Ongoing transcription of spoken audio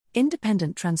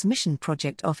Independent Transmission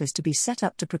Project Office to be set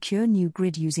up to procure new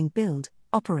grid using build,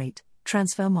 operate,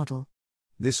 transfer model.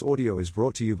 This audio is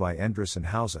brought to you by Endress and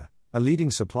Hauser, a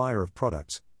leading supplier of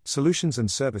products, solutions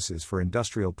and services for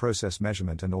industrial process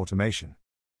measurement and automation.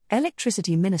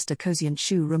 Electricity Minister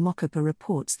Kgosientsho Ramokgopa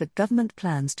reports that government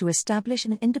plans to establish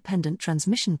an Independent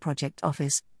Transmission Project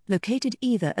Office, located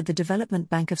either at the Development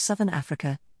Bank of Southern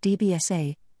Africa,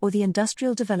 DBSA, or the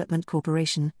Industrial Development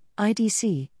Corporation,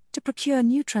 IDC, to procure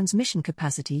new transmission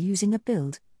capacity using a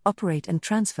build, operate and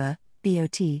transfer,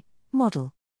 BOT,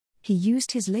 model. He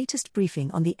used his latest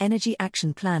briefing on the Energy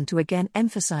Action Plan to again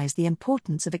emphasize the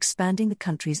importance of expanding the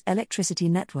country's electricity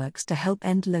networks to help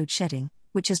end load shedding,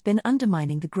 which has been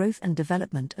undermining the growth and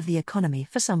development of the economy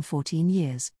for some 14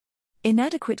 years.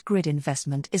 Inadequate grid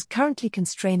investment is currently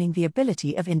constraining the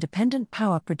ability of independent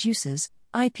power producers,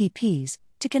 IPPs,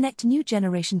 to connect new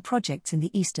generation projects in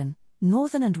the Eastern,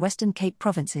 Northern and Western Cape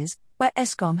provinces, where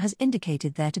Eskom has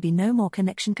indicated there to be no more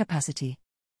connection capacity.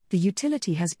 The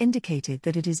utility has indicated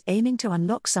that it is aiming to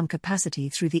unlock some capacity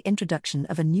through the introduction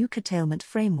of a new curtailment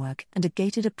framework and a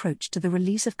gated approach to the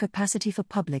release of capacity for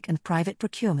public and private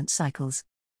procurement cycles.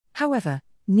 However,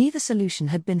 neither solution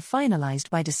had been finalised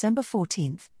by December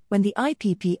 14, when the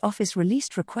IPP Office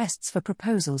released requests for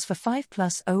proposals for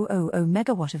 5+000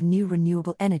 MW of new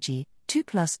renewable energy,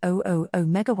 2+000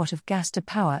 MW of gas to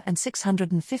power and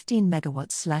 615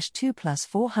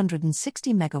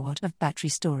 MW/2+460 MW of battery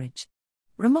storage.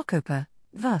 Ramokgopa,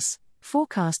 thus,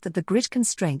 forecast that the grid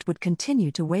constraint would continue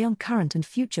to weigh on current and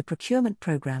future procurement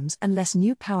programs unless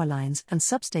new powerlines and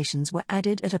substations were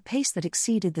added at a pace that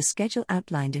exceeded the schedule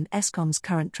outlined in Eskom's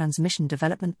current Transmission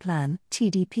Development Plan,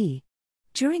 TDP.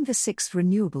 During the sixth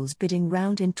renewables bidding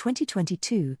round in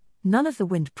 2022, none of the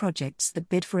wind projects that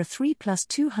bid for a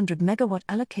 3+200 MW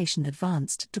allocation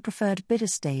advanced to preferred bidder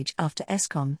stage after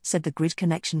Eskom said the grid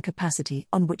connection capacity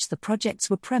on which the projects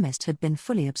were premised had been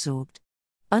fully absorbed.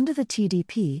 Under the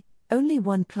TDP, only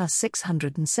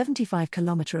 1+675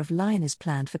 km of line is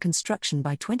planned for construction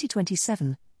by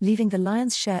 2027, leaving the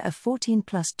lion's share of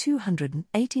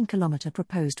 14+218 km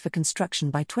proposed for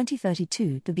construction by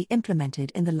 2032 to be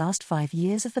implemented in the last 5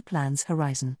 years of the plan's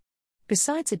horizon.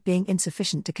 Besides it being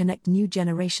insufficient to connect new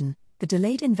generation, the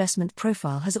delayed investment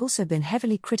profile has also been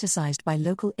heavily criticised by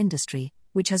local industry,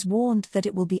 which has warned that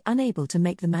it will be unable to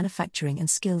make the manufacturing and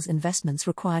skills investments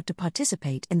required to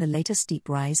participate in the later steep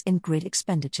rise in grid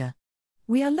expenditure.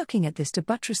 We are looking at this to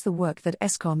buttress the work that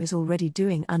Eskom is already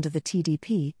doing under the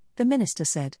TDP, the minister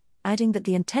said, adding that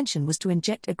the intention was to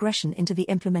inject aggression into the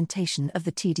implementation of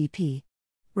the TDP.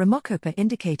 Ramokgopa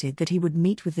indicated that he would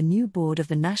meet with the new board of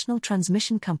the National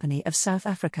Transmission Company of South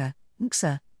Africa,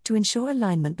 NTCSA, to ensure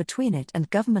alignment between it and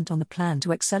government on the plan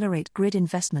to accelerate grid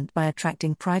investment by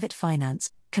attracting private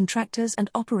finance, contractors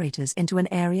and operators into an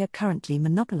area currently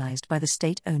monopolised by the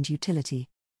state-owned utility.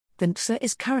 The NTCSA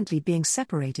is currently being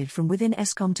separated from within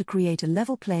Eskom to create a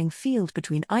level playing field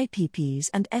between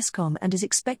IPPs and Eskom and is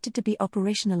expected to be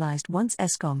operationalised once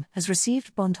Eskom has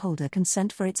received bondholder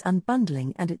consent for its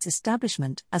unbundling and its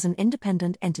establishment as an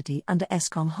independent entity under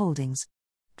Eskom Holdings.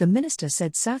 The minister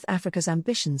said South Africa's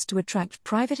ambitions to attract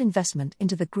private investment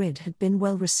into the grid had been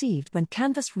well received when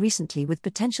canvassed recently with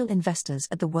potential investors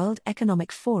at the World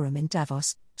Economic Forum in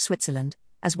Davos, Switzerland,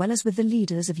 as well as with the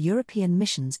leaders of European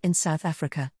missions in South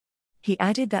Africa. He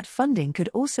added that funding could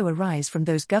also arise from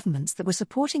those governments that were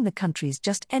supporting the country's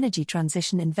Just Energy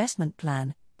Transition Investment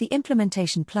Plan, the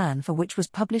implementation plan for which was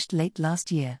published late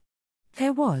last year.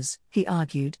 There was, he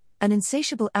argued, an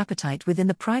insatiable appetite within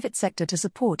the private sector to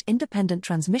support independent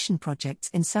transmission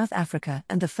projects in South Africa,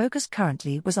 and the focus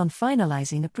currently was on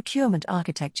finalising a procurement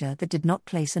architecture that did not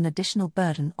place an additional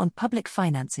burden on public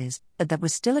finances, but that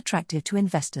was still attractive to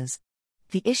investors.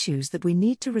 The issues that we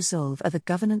need to resolve are the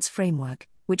governance framework,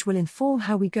 which will inform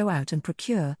how we go out and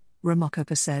procure,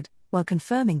 Ramokgopa said, while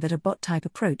confirming that a bot-type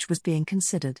approach was being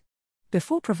considered.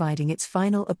 Before providing its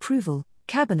final approval,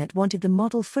 Cabinet wanted the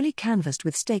model fully canvassed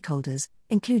with stakeholders,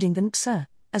 including the NTCSA,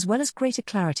 as well as greater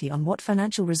clarity on what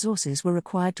financial resources were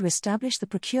required to establish the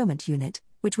procurement unit,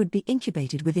 which would be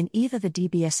incubated within either the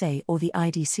DBSA or the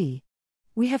IDC.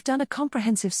 We have done a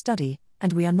comprehensive study,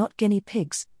 and we are not guinea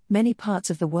pigs. Many parts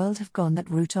of the world have gone that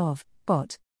route of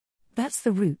bot. That's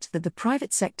the route that the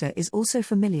private sector is also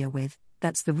familiar with.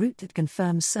 That's the route that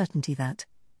confirms certainty that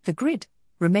the grid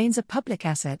remains a public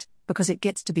asset because it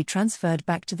gets to be transferred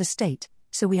back to the state,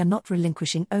 so we are not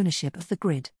relinquishing ownership of the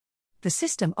grid. The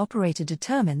system operator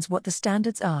determines what the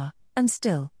standards are, and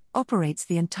still operates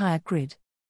the entire grid.